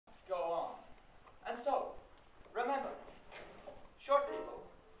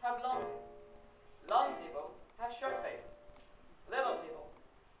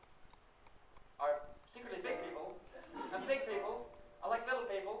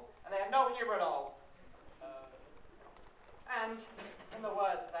hear it all. And in the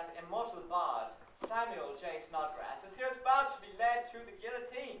words of that immortal bard, Samuel J. Snodgrass, is here's about to be led to the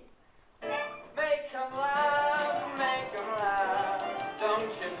guillotine. Make 'em laugh,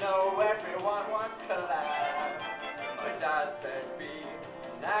 don't you know everyone wants to laugh? My dad said, be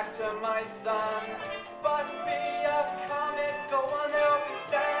an actor, my son, but be a comic, the one that'll be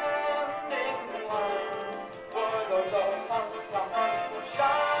standing one for those old puppets on will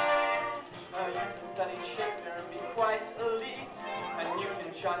shine. You can study Shakespeare and be quite elite, and you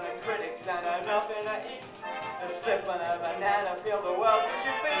can shun the critics and have nothing to eat. Just slip on a banana, feel the world at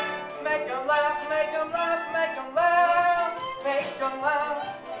your feet. Make 'em laugh, make 'em laugh, make 'em laugh, make 'em laugh,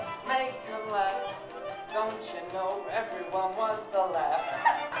 make 'em laugh. Don't you know everyone wants to laugh?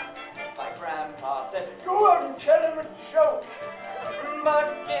 My grandpa said, go out and tell him a joke, but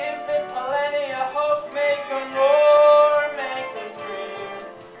give it plenty of hope. Make 'em roar, make 'em scream.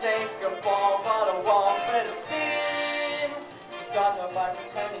 Take a ball, but a wall, let it steam. Start off by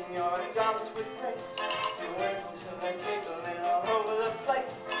pretending you're a dance with grace. You wait until they're giggling all over the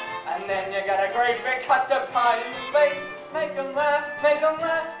place, and then you got a great big custard pie in your face. Make 'em laugh, make 'em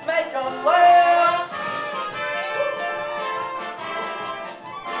laugh, make 'em laugh.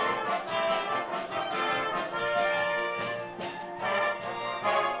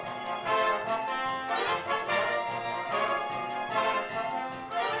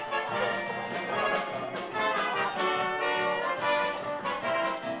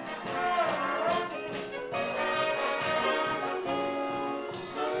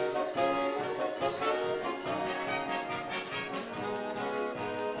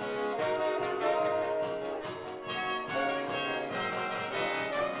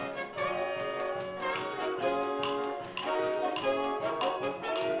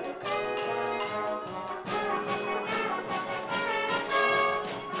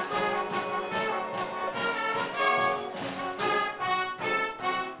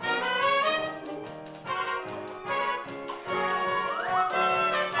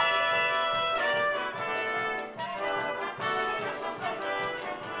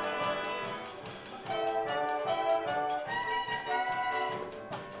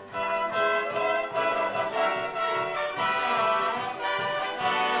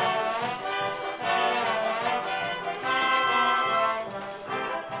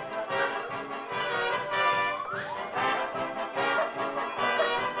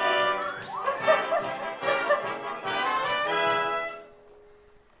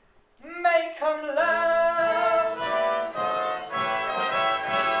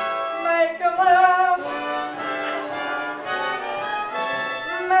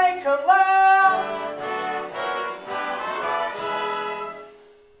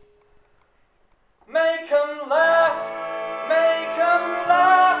 Make 'em